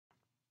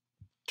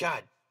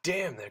God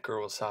damn, that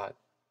girl was hot.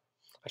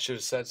 I should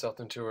have said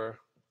something to her.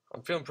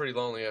 I'm feeling pretty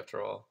lonely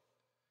after all.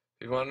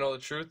 If you want to know the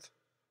truth,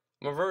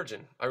 I'm a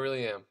virgin. I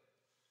really am.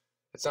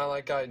 It's not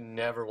like I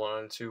never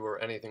wanted to or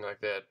anything like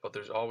that, but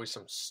there's always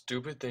some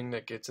stupid thing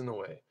that gets in the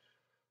way.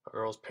 A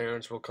girl's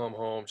parents will come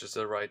home just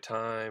at the right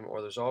time,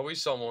 or there's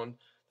always someone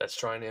that's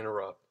trying to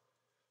interrupt.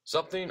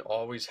 Something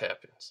always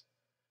happens.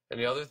 And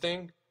the other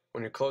thing,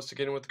 when you're close to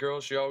getting with the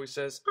girl, she always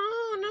says,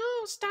 "Oh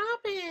no, stop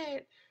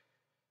it."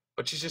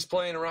 But she's just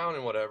playing around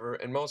and whatever,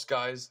 and most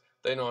guys,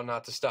 they know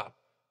not to stop.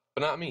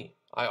 But not me.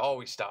 I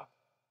always stop.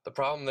 The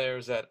problem there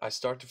is that I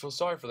start to feel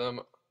sorry for them.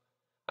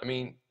 I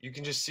mean, you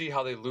can just see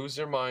how they lose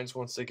their minds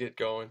once they get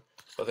going,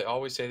 but they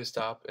always say to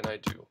stop, and I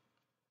do.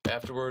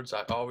 Afterwards,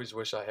 I always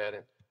wish I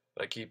hadn't,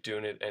 but I keep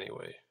doing it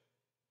anyway.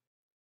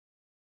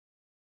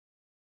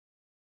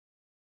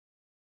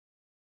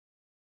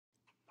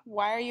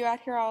 Why are you out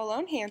here all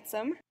alone,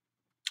 handsome?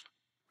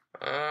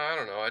 I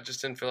don't know. I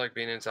just didn't feel like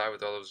being inside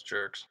with all those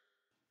jerks.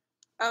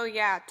 Oh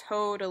yeah,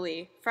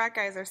 totally. Frat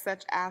guys are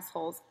such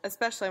assholes,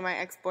 especially my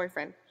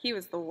ex-boyfriend. He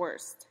was the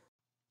worst.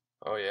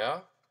 Oh yeah?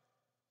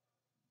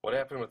 What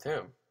happened with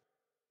him?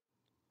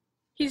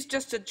 He's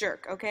just a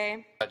jerk,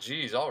 okay?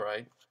 Geez, all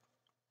right.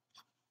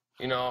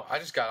 You know, I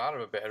just got out of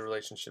a bad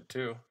relationship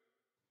too.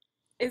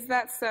 Is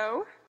that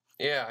so?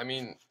 Yeah, I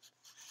mean,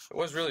 it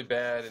was really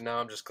bad, and now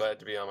I'm just glad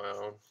to be on my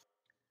own.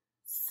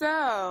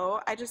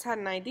 So, I just had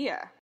an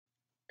idea.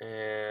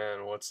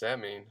 And what's that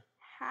mean?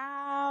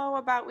 How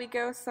about we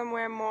go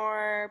somewhere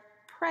more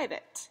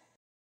private?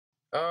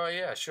 Oh,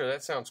 yeah, sure,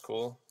 that sounds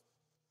cool.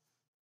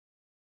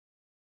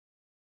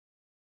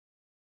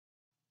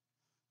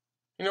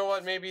 You know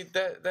what, maybe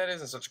that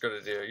isn't such a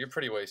good idea. You're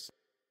pretty wasted.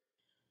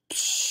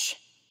 Psh,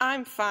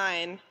 I'm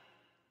fine.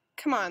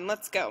 Come on,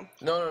 let's go.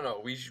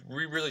 No, we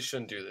really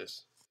shouldn't do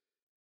this.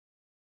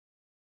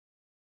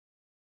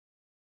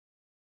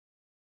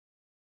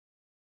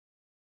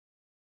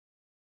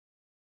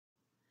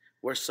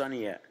 Where's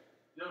Sunny at?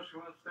 Yo, she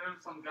wants to stay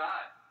with some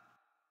guy.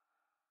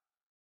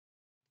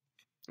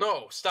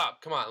 No,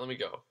 stop, come on, let me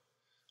go.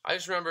 I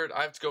just remembered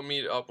I have to go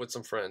meet up with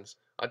some friends.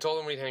 I told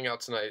them we'd hang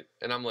out tonight,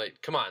 and I'm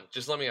late. Come on,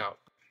 just let me out.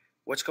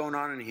 What's going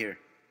on in here?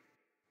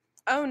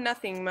 Oh,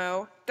 nothing,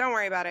 Mo. Don't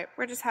worry about it.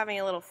 We're just having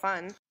a little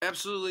fun.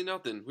 Absolutely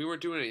nothing. We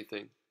weren't doing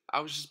anything. I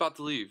was just about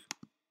to leave.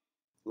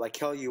 Like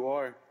hell you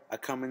are. I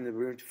come in the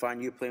room to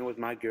find you playing with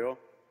my girl,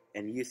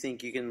 and you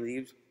think you can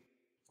leave?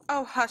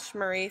 Oh, hush,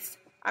 Maurice.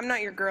 I'm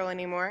not your girl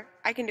anymore.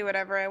 I can do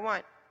whatever I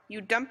want.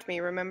 You dumped me,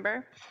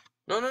 remember?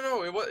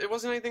 No, it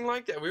wasn't anything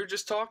like that. We were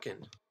just talking.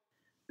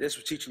 This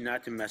will teach you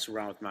not to mess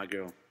around with my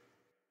girl.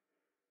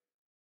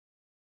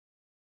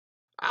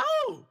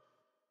 Ow!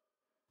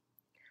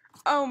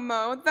 Oh,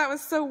 Mo, that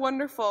was so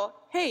wonderful.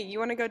 Hey, you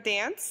want to go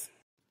dance?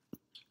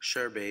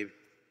 Sure, babe.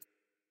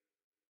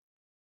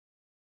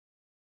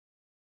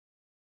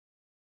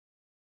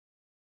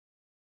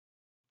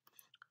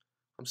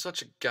 I'm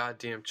such a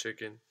goddamn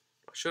chicken.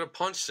 I should have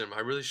punched him. I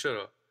really should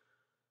have.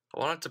 I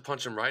wanted to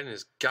punch him right in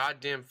his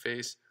goddamn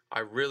face. I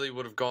really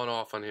would have gone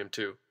off on him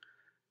too.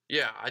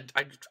 Yeah,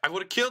 I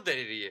would have killed that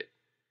idiot.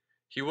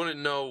 He wouldn't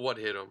know what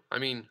hit him. I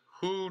mean,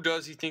 who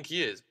does he think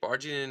he is?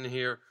 Barging in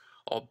here,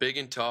 all big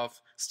and tough,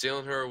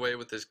 stealing her away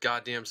with his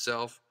goddamn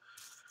self.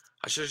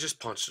 I should have just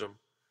punched him.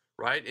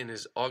 Right in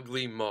his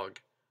ugly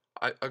mug.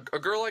 A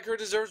girl like her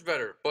deserves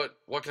better, but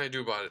what can I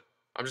do about it?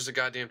 I'm just a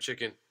goddamn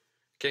chicken.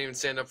 Can't even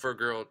stand up for a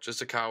girl,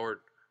 just a coward.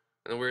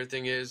 And the weird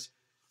thing is,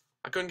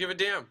 I couldn't give a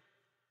damn.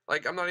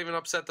 Like, I'm not even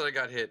upset that I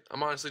got hit.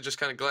 I'm honestly just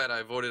kind of glad I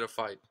avoided a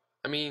fight.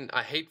 I mean,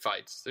 I hate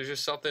fights. There's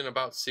just something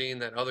about seeing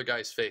that other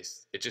guy's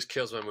face. It just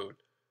kills my mood.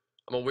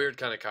 I'm a weird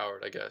kind of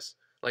coward, I guess.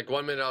 Like,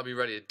 one minute I'll be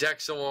ready to deck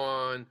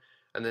someone,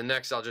 and the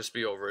next I'll just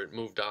be over it,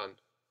 moved on.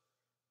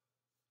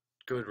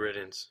 Good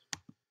riddance.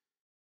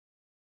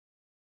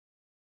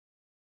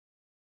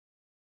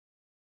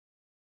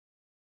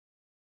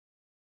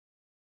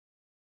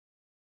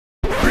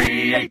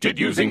 Created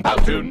using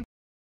Powtoon.